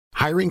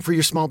Hiring for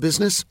your small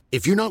business?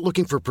 If you're not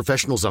looking for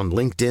professionals on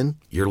LinkedIn,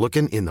 you're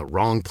looking in the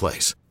wrong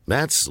place.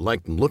 That's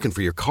like looking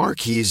for your car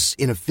keys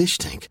in a fish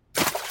tank.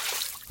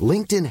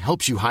 LinkedIn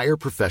helps you hire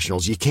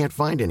professionals you can't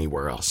find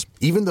anywhere else,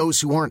 even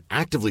those who aren't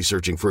actively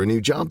searching for a new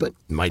job but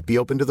might be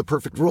open to the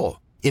perfect role.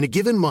 In a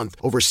given month,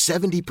 over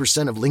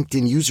 70% of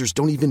LinkedIn users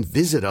don't even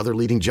visit other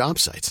leading job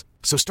sites.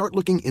 So start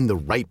looking in the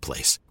right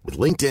place. With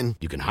LinkedIn,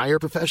 you can hire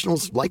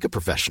professionals like a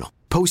professional.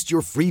 Post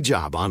your free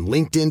job on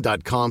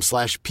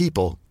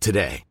linkedin.com/people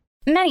today.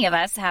 Many of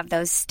us have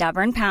those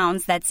stubborn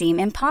pounds that seem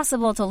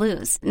impossible to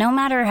lose, no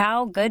matter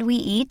how good we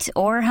eat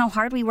or how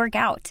hard we work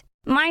out.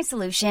 My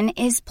solution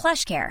is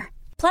PlushCare.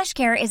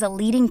 PlushCare is a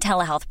leading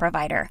telehealth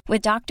provider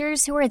with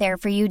doctors who are there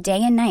for you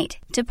day and night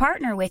to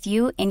partner with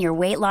you in your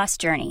weight loss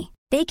journey.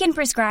 They can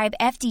prescribe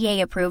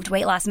FDA-approved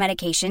weight loss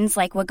medications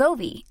like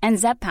Wegovy and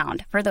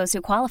Zepbound for those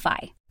who qualify.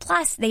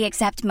 Plus, they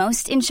accept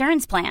most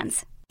insurance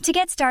plans. To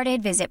get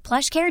started, visit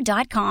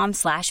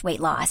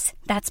plushcare.com/weightloss.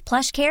 That's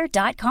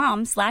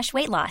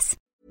plushcare.com/weightloss.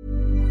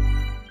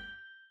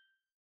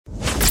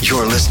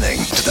 You're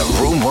listening to the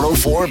Room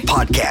 104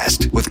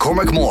 podcast with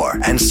Cormac Moore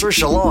and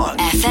Saoirse Long.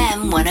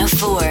 FM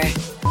 104.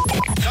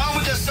 Down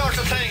with this sort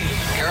of thing.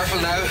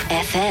 Careful now.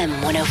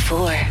 FM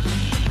 104.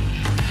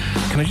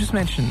 Can I just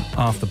mention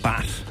off the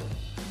bat,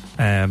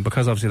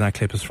 because obviously that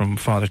clip is from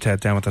Father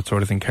Ted, Down with that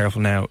sort of thing,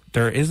 careful now,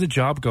 there is a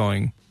job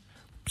going.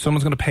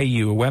 Someone's going to pay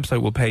you, a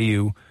website will pay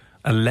you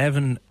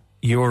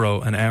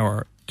 €11 an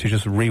hour to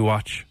just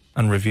rewatch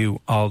and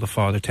review all the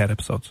Father Ted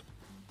episodes.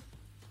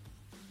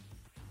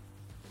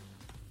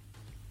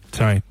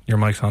 Sorry, your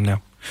mic's on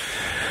now.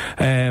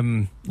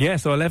 So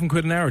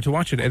 £11 an hour to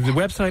watch it. The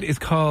website is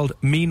called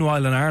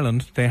Meanwhile in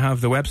Ireland. They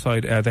have the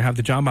website, they have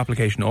the job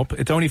application up.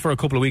 It's only for a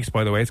couple of weeks,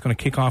 by the way. It's going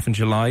to kick off in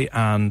July,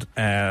 and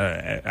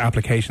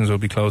applications will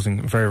be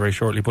closing very, very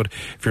shortly. But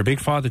if you're a big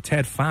Father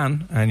Ted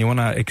fan and you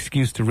want an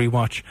excuse to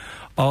rewatch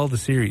all the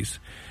series,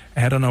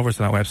 head on over to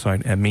that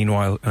website,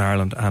 Meanwhile in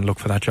Ireland, and look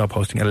for that job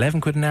posting.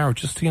 £11 an hour,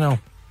 just, you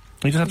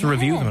just have to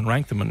review them and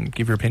rank them and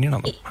give your opinion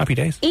on them. Happy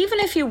days. Even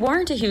if you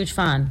weren't a huge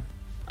fan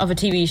of a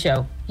TV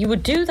show, you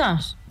would do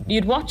that.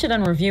 You'd watch it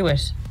and review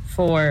it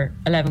for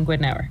 £11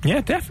 an hour.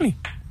 Yeah, definitely.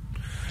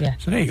 Yeah.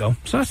 So there you go.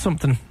 So that's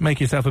something. Make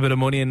yourself a bit of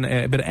money and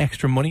a bit of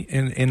extra money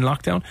in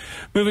lockdown.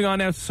 Moving on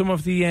now to some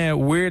of the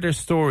weirder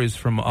stories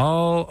from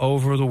all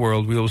over the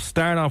world. We'll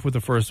start off with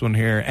the first one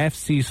here.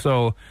 FC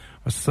Seoul.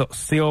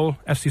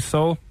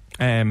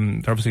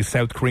 They're obviously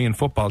South Korean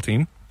football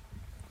team.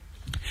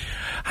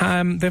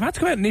 They've had to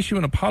come out and issue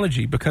an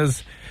apology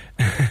because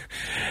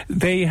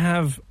they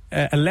have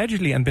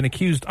allegedly and been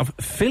accused of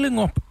filling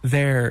up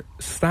their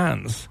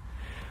stands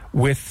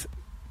with,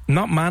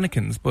 not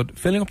mannequins, but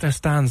filling up their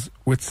stands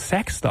with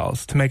sex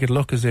dolls to make it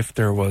look as if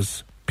there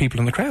was people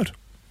in the crowd.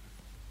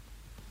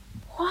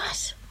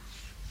 What?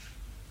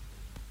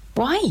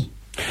 Why?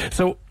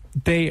 So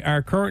they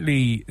are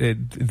currently,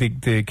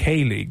 the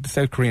K-League, the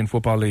South Korean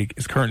Football League,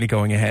 is currently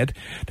going ahead.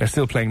 They're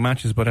still playing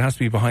matches, but it has to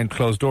be behind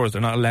closed doors.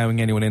 They're not allowing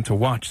anyone in to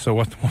watch. So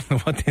what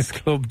this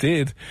club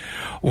did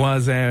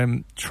was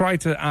try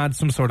to add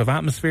some sort of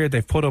atmosphere.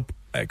 They've put up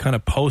kind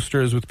of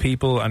posters with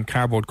people and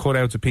cardboard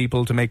cutouts of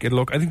people to make it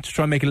look, I think, to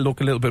try and make it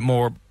look a little bit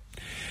more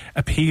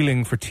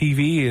appealing for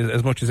TV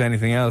as much as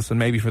anything else, and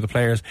maybe for the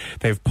players.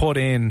 They've put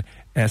in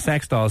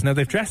sex dolls. Now,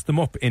 they've dressed them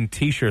up in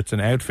T-shirts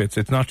and outfits.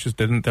 It's not just,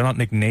 they're not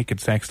naked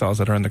sex dolls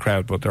that are in the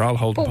crowd, but they're all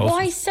holding posters. But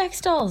why sex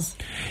dolls?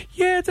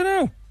 Yeah, I don't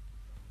know.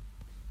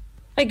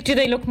 Like, do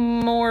they look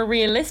more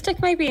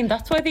realistic maybe, and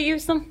that's why they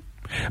use them?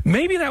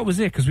 Maybe that was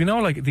it, because we know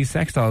like these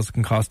sex dolls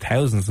can cost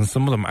thousands, and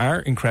some of them are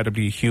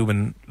incredibly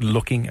human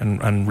looking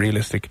and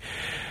realistic.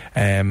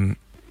 But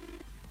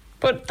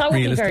that would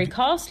be very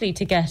costly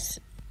to get,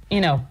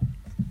 Yeah,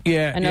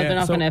 I know they're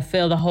not going to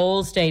fill the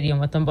whole stadium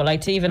with them, but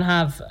like to even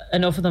have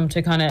enough of them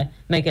to kind of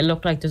make it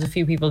look like there's a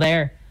few people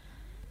there,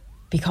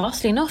 be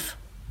costly enough.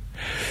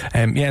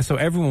 So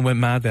everyone went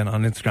mad then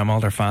on Instagram, all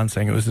their fans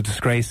saying it was a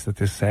disgrace that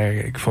this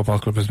football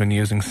club has been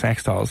using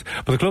sex dolls.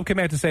 But the club came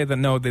out to say that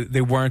no,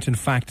 they weren't in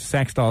fact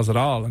sex dolls at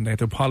all, and they had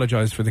to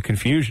apologise for the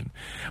confusion.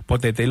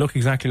 But they look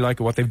exactly like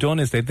it. What they've done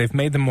is they've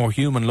made them more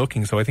human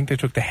looking, so I think they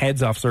took the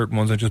heads off certain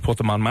ones and just put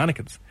them on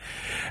mannequins.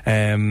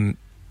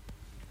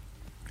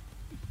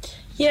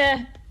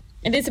 Yeah,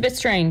 it is a bit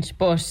strange,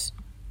 but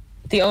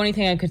the only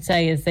thing I could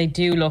say is they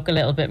do look a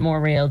little bit more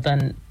real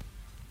than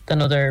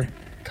other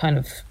kind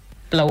of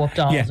blow-up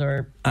dolls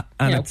or...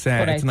 And it's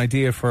an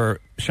idea for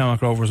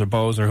Shamrock Rovers or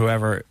Bows or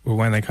whoever,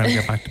 when they kind of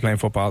get back to playing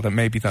football, that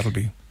maybe that'll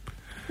be...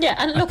 Yeah,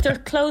 and look, they're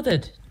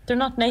clothed. They're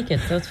not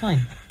naked, so it's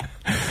fine.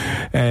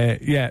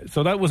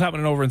 So that was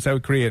happening over in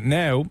South Korea.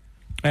 Now,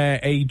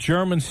 a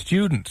German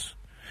student...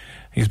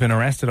 He's been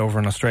arrested over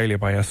in Australia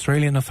by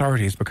Australian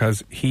authorities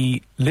because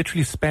he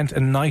literally spent a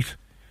night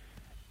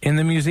in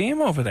the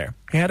museum over there.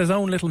 He had his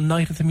own little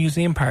night at the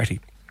museum party.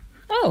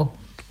 Oh.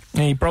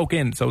 And he broke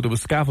in, so there was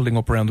scaffolding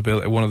up around the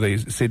building at one of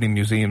these Sydney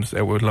museums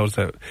with loads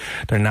of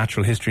their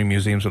natural history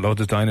museums with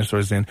loads of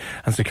dinosaurs in,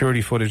 and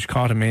security footage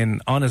caught him in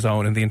on his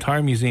own in the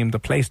entire museum, the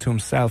place to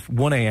himself,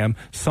 1 a.m,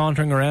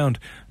 sauntering around,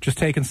 just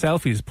taking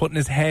selfies, putting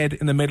his head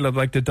in the middle of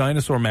like the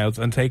dinosaur mouths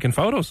and taking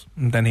photos.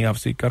 And then he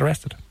obviously got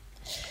arrested.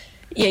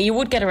 Yeah, you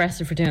would get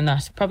arrested for doing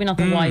that. Probably not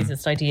the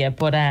wisest idea,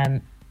 but I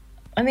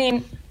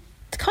mean,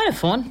 it's kind of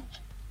fun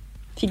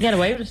if you can get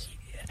away with it.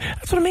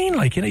 That's what I mean.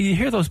 Like, you know, you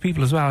hear those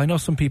people as well. I know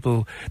some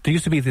people. There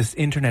used to be this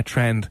internet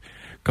trend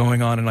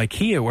going on in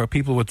IKEA where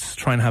people would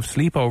try and have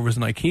sleepovers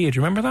in IKEA. Do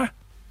you remember that?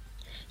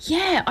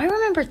 Yeah, I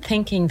remember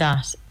thinking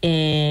that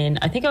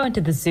I think I went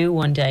to the zoo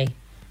one day,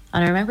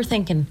 and I remember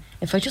thinking,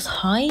 if I just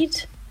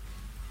hide,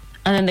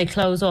 and then they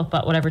close up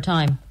at whatever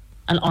time,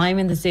 and I'm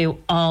in the zoo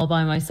all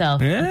by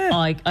myself, yeah.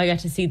 I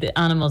get to see the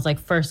animals like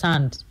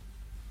firsthand.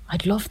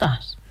 I'd love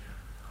that.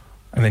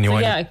 And then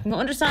I can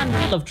understand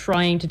people of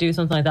trying to do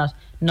something like that.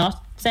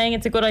 Not saying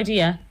it's a good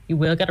idea. You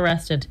will get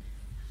arrested,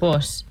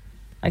 but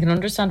I can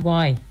understand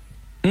why.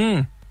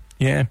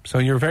 Yeah, so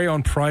your very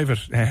own private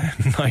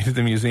night at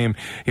the museum.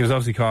 He was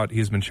obviously caught.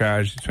 He's been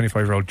charged.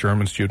 25-year-old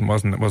German student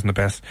wasn't the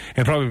best.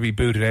 He'll probably be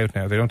booted out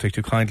now. They don't take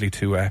too kindly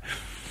to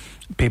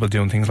people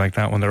doing things like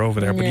that when they're over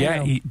there. But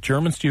yeah,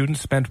 German student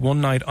spent one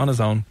night on his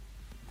own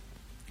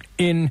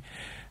in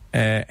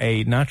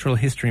a natural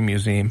history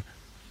museum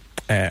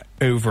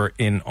over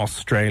in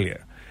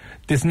Australia.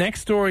 This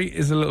next story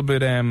is a little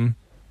bit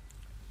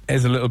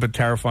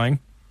terrifying,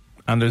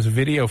 and there's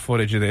video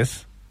footage of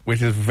this,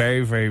 which is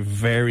very, very,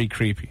 very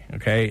creepy.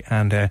 Okay,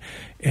 and it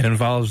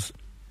involves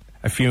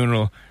a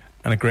funeral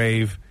and a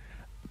grave,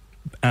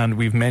 and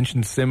we've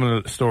mentioned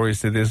similar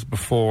stories to this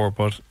before,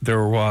 but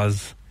there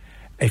was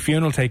a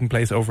funeral taking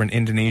place over in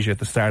Indonesia at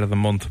the start of the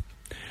month,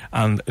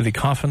 and the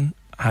coffin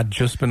had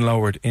just been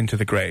lowered into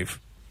the grave.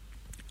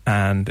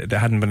 And there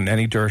hadn't been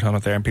any dirt on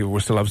it there, and people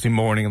were still obviously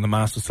mourning, and the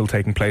mass was still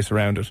taking place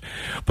around it.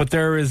 But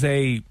there is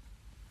the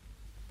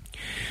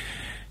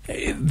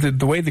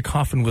way the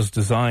coffin was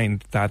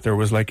designed, that there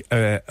was like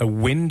a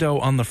window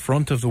on the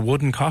front of the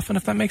wooden coffin,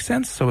 if that makes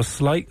sense. So a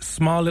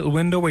small little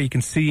window where you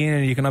can see in,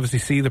 and you can obviously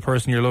see the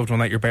person, your loved one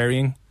that you're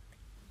burying.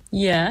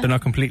 Yeah. They're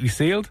not completely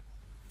sealed.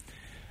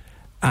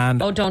 And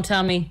don't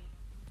tell me.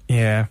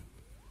 Yeah.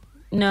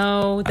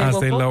 No, as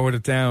they lowered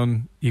it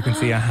down, you can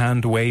see a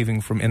hand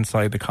waving from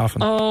inside the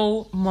coffin.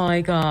 Oh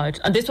my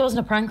God. And this wasn't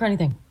a prank or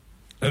anything?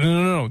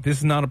 No. This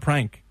is not a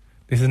prank.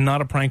 This is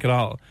not a prank at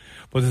all.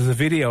 But there's a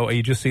video where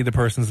you just see the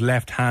person's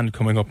left hand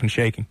coming up and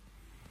shaking.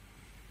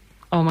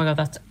 Oh my God,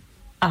 that's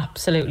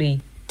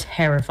absolutely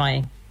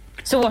terrifying.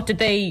 So what, were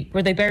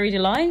they buried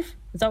alive?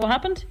 Is that what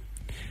happened?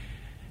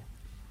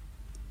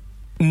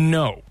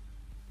 No.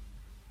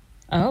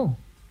 Oh.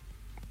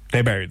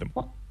 They buried them.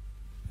 What?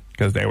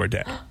 Because they were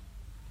dead.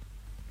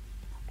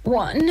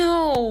 What?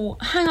 No.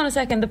 Hang on a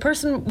second. The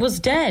person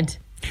was dead.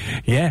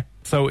 Yeah.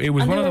 So it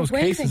was one of those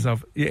waving. cases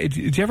of...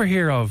 Did you ever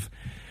hear of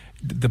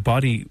the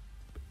body...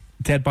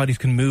 Dead bodies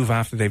can move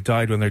after they've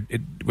died when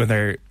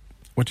they're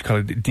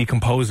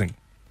decomposing.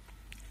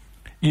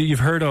 You've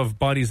heard of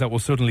bodies that will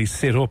suddenly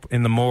sit up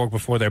in the morgue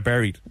before they're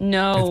buried.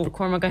 No,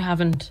 Cormac, I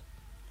haven't.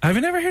 Have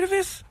you never heard of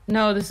this?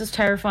 No, this is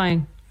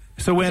terrifying.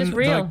 So when... Is this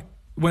real? Like,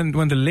 when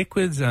the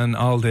liquids and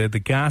all the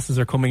gases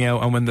are coming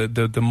out, and when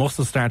the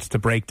muscle starts to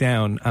break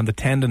down and the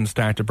tendons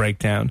start to break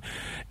down,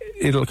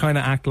 it'll kind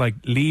of act like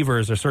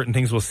levers, or certain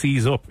things will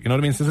seize up. You know what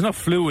I mean? So there's enough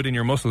fluid in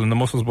your muscle, and the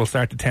muscles will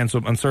start to tense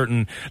up, and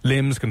certain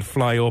limbs can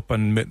fly up,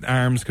 and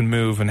arms can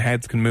move, and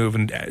heads can move,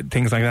 and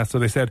things like that. So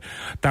they said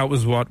that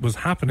was what was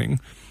happening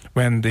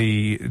when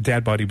the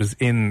dead body was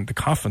in the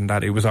coffin,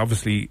 that it was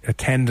obviously a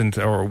tendon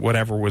or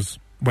whatever was,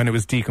 when it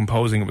was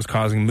decomposing, it was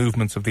causing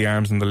movements of the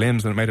arms and the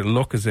limbs, and it made it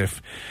look as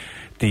if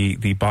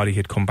the body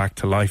had come back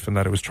to life and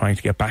that it was trying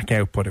to get back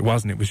out, but it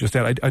wasn't. It was just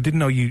dead. I didn't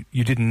know you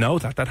didn't know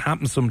that. That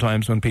happens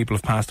sometimes when people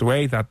have passed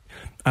away, that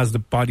as the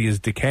body is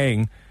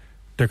decaying,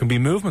 there can be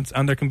movements,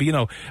 and there can be,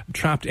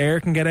 trapped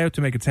air can get out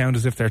to make it sound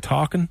as if they're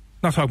talking.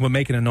 Not talking about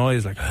making a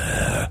noise like...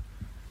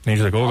 And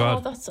you're just like, oh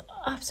God.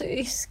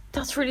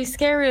 That's really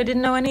scary. I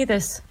didn't know any of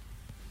this.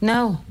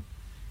 No.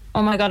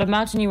 Oh my God,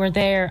 imagine you were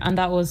there and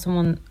that was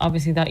someone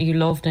obviously that you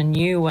loved and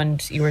knew,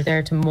 and you were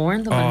there to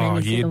mourn them, and then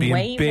you see them you'd be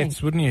waving. in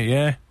bits, wouldn't you?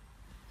 Yeah.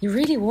 You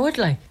really would,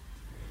 like.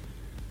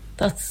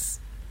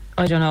 That's...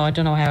 I don't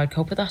know how I'd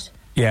cope with that.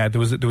 Yeah, there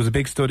was a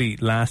big study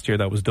last year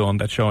that was done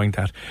that's showing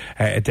that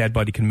a dead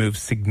body can move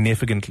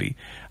significantly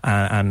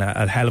and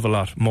a hell of a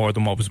lot more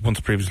than what was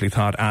once previously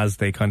thought as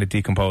they kind of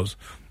decompose.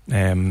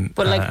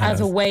 But like as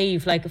a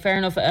wave, like fair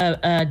enough,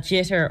 a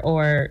jitter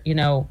or,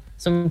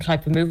 some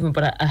type of movement,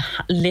 but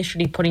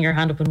literally putting your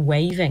hand up and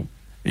waving.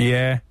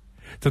 Yeah.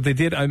 So they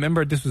did, I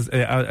remember this was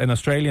an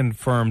Australian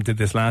firm did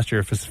this last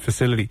year,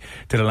 facility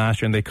did it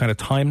last year, and they kind of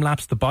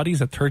time-lapsed the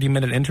bodies at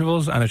 30-minute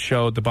intervals, and it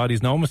showed the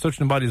bodies, no one was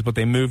touching the bodies, but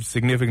they moved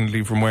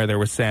significantly from where they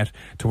were set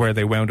to where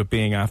they wound up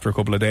being after a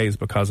couple of days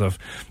because of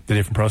the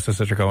different processes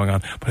that are going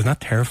on. But isn't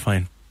that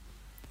terrifying?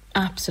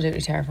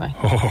 Absolutely terrifying.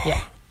 Oh.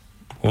 Yeah.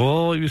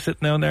 Oh, you're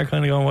sitting down there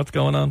kind of going, what's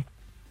going on?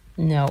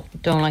 No,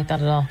 don't like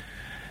that at all.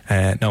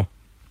 No.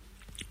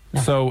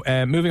 So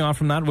moving on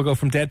from that, we'll go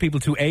from dead people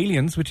to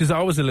aliens, which is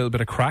always a little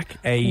bit of crack.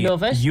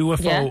 Love it.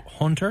 UFO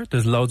hunter,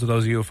 there's loads of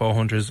those UFO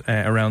hunters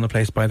around the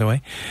place, by the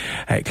way,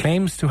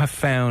 claims to have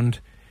found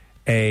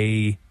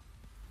an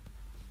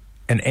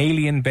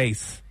alien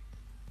base,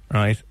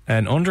 right?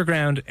 An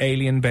underground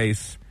alien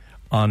base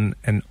on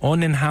an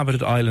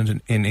uninhabited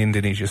island in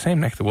Indonesia. Same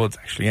neck of the woods,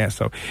 actually, yeah.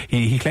 So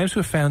he claims to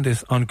have found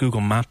this on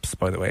Google Maps,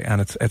 by the way, and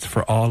it's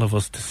for all of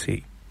us to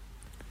see.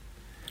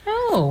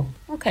 Oh,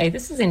 okay.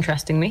 This is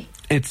interesting me.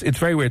 It's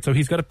very weird. So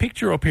he's got a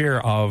picture up here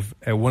of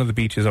one of the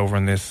beaches over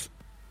in this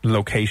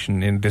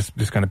location, in this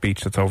kind of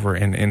beach that's over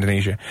in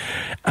Indonesia.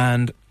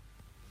 And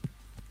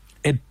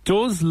it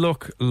does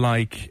look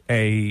like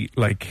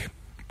what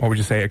would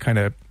you say, a kind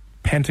of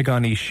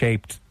pentagon-y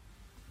shaped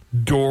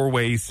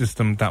doorway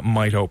system that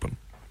might open.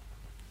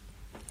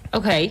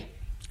 Okay.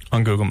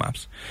 On Google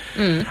Maps.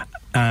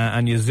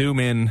 And you zoom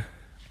in,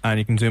 and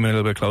you can zoom in a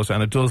little bit closer,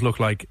 and it does look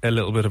like a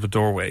little bit of a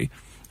doorway.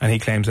 And he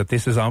claims that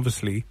this is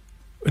obviously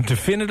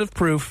definitive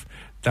proof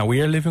that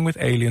we are living with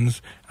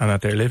aliens and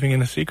that they're living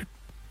in a secret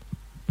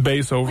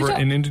base over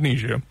in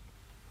Indonesia.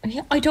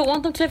 Yeah, I don't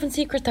want them to live in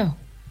secret, though.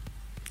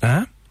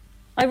 Huh?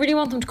 I really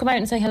want them to come out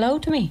and say hello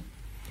to me.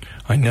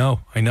 I know.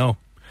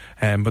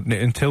 But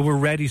until we're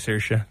ready,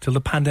 Saoirse, till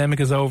the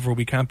pandemic is over,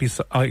 we can't be,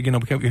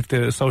 we have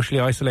to socially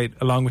isolate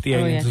along with the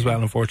aliens as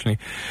well, unfortunately.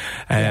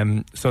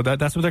 So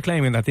that's what they're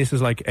claiming, that this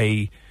is like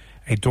a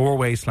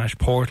doorway /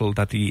 portal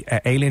that the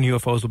alien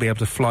UFOs will be able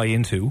to fly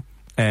into.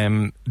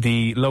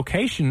 The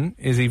location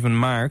is even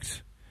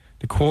marked.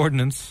 The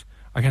coordinates,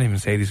 I can't even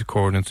say these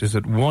coordinates. Is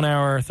it 1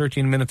 hour,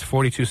 13 minutes,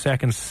 42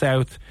 seconds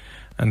south,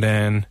 and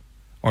then,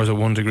 or is it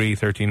 1 degree,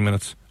 13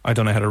 minutes? I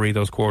don't know how to read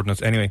those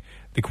coordinates. Anyway,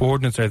 the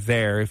coordinates are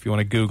there if you want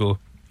to Google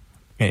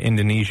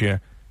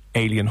Indonesia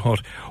alien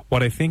hut.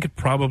 What I think it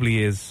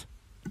probably is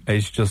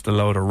just a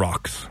load of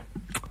rocks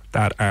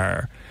that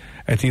are,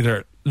 it's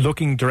either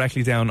looking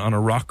directly down on a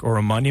rock or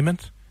a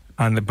monument,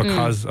 and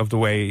because of the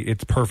way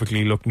it's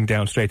perfectly looking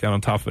down, straight down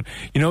on top of it.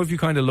 You know, if you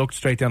kind of looked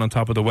straight down on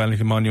top of the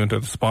Wellington Monument or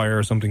the spire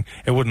or something,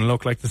 it wouldn't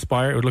look like the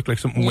spire, it would look like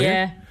something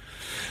weird.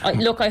 Yeah.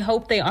 Look, I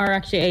hope they are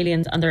actually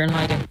aliens and they're in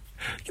hiding.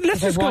 Let's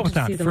just go with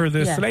that for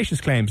the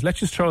salacious claims. Let's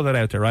just throw that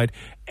out there, right?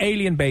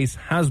 Alien base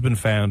has been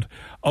found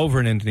over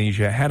in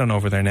Indonesia. Head on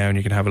over there now and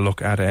you can have a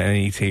look at an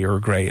ET or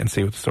a Grey and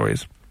see what the story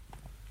is.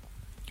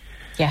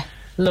 Yeah,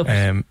 love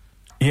it.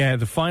 Yeah,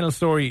 the final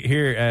story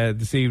here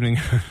this evening,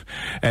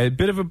 a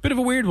bit of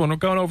a weird one. We're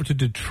going over to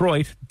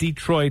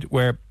Detroit,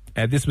 where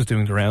this was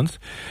doing the rounds,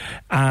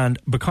 and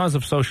because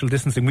of social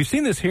distancing, we've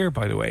seen this here,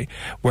 by the way,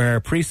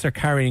 where priests are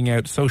carrying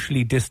out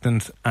socially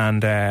distant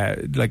and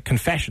like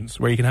confessions,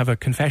 where you can have a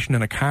confession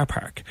in a car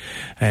park,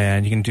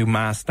 and you can do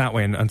mass that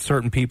way. And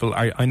certain people,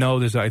 I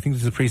know I think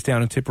there's a priest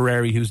down in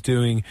Tipperary who's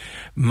doing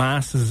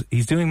masses.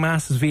 He's doing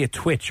masses via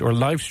Twitch, or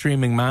live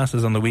streaming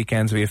masses on the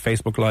weekends via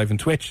Facebook Live and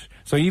Twitch.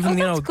 So even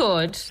that's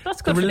good.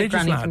 That's good for the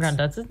grannies and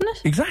granddads, isn't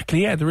it?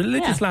 Exactly. Yeah, the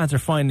religious lads are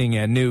finding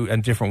new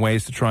and different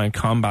ways to try and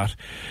combat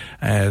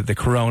the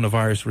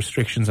coronavirus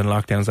restrictions and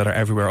lockdowns that are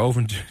everywhere. Over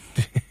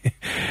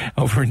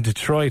in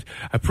Detroit,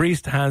 a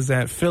priest has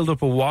filled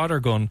up a water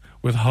gun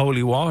with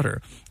holy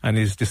water and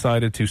he's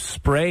decided to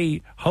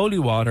spray holy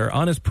water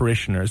on his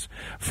parishioners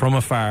from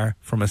afar,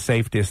 from a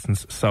safe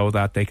distance, so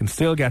that they can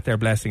still get their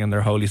blessing and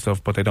their holy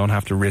stuff, but they don't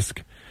have to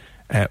risk.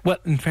 Well,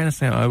 in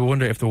fairness now, I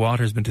wonder if the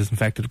water has been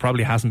disinfected. It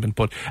probably hasn't been,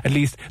 but at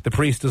least the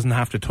priest doesn't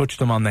have to touch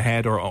them on the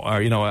head or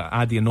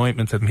add the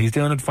anointment to them. He's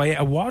doing it via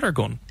a water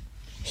gun.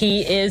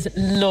 He is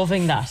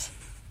loving that.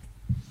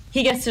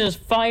 He gets to just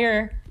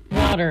fire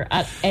water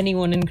at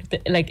anyone in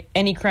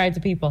any crowds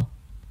of people.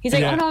 He's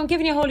like, oh no, I'm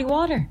giving you holy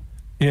water.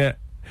 Yeah.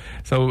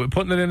 So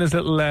putting it in his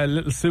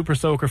little Super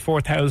Soaker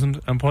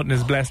 4000 and putting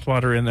his blessed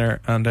water in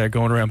there and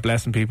going around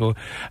blessing people.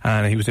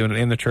 And he was doing it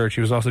in the church.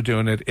 He was also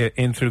doing it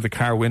in through the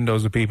car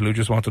windows of people who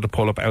just wanted to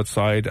pull up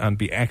outside and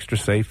be extra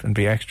safe and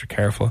be extra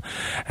careful.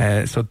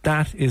 So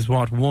that is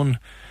what one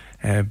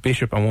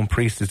bishop and one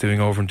priest is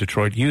doing over in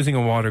Detroit, using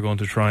a water gun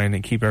to try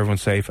and keep everyone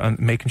safe and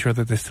making sure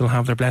that they still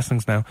have their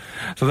blessings now.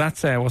 So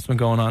that's what's been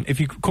going on. If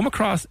you come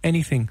across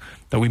anything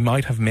that we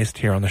might have missed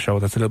here on the show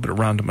that's a little bit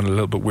random and a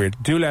little bit weird,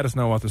 do let us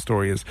know what the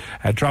story is.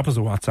 Drop us a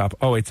WhatsApp,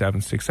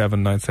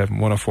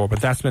 087-6797-104. But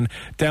that's been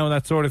down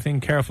that sort of thing.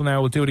 Careful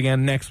now. We'll do it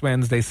again next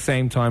Wednesday,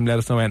 same time. Let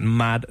us know anything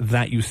mad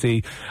that you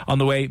see. On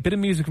the way, bit of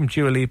music from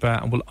Dua Lipa,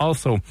 and we'll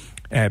also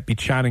be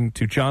chatting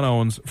to John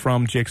Owens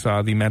from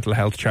Jigsaw, the mental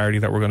health charity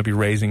that we're going to be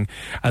raising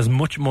as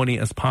much money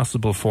as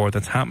possible for.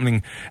 That's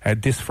happening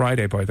this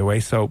Friday, by the way.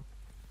 So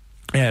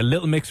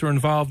Little Mixer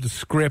involved, the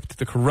script,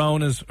 the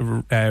Coronas,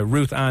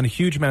 Ruth Ann, a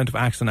huge amount of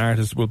acts and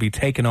artists will be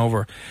taking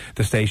over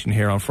the station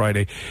here on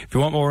Friday. If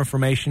you want more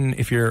information,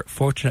 if you're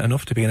fortunate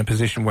enough to be in a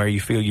position where you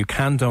feel you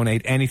can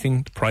donate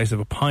anything, the price of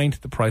a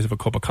pint, the price of a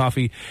cup of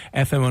coffee,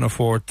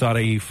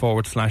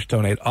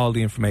 fm104.ie/donate, all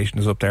the information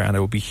is up there and it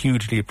will be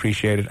hugely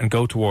appreciated and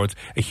go towards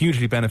a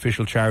hugely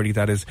beneficial charity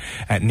that is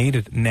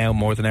needed now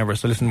more than ever.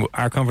 So listen,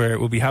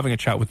 we'll be having a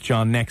chat with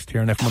John next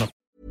here on FM104.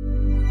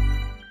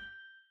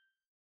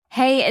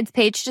 Hey, it's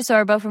Paige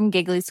DeSorbo from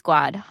Giggly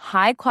Squad.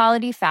 High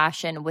quality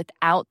fashion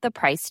without the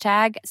price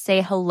tag.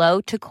 Say hello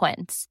to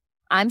Quince.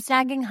 I'm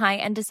snagging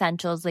high-end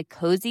essentials like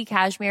cozy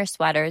cashmere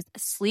sweaters,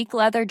 sleek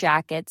leather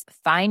jackets,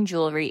 fine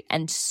jewelry,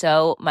 and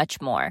so much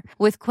more.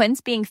 With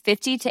Quince being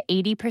 50 to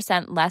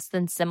 80% less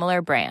than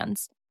similar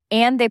brands.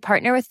 And they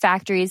partner with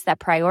factories that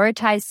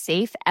prioritize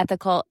safe,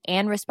 ethical,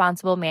 and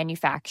responsible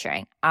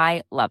manufacturing.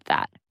 I love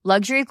that.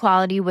 Luxury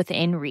quality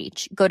within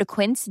reach. Go to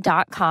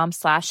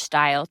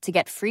quince.com/style to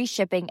get free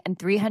shipping and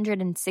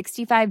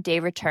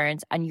 365-day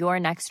returns on your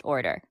next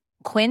order.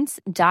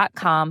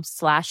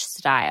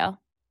 Quince.com/style.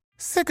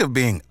 Sick of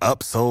being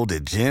upsold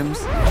at gyms?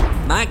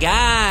 My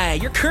guy,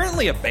 you're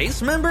currently a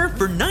base member?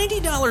 For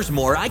 $90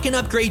 more, I can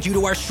upgrade you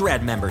to our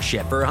Shred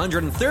membership. For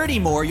 $130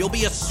 more, you'll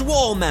be a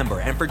Swole member.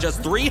 And for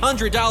just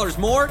 $300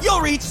 more, you'll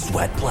reach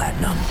Sweat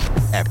Platinum.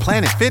 At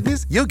Planet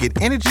Fitness, you'll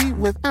get energy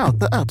without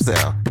the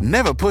upsell.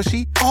 Never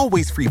pushy,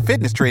 always free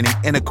fitness training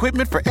and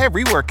equipment for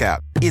every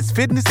workout. It's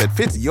fitness that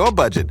fits your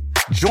budget.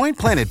 Join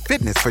Planet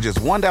Fitness for just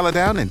 $1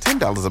 down and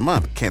 $10 a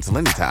month. Cancel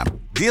anytime.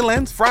 Deal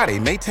ends Friday,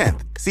 May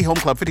 10th. See Home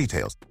Club for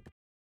details.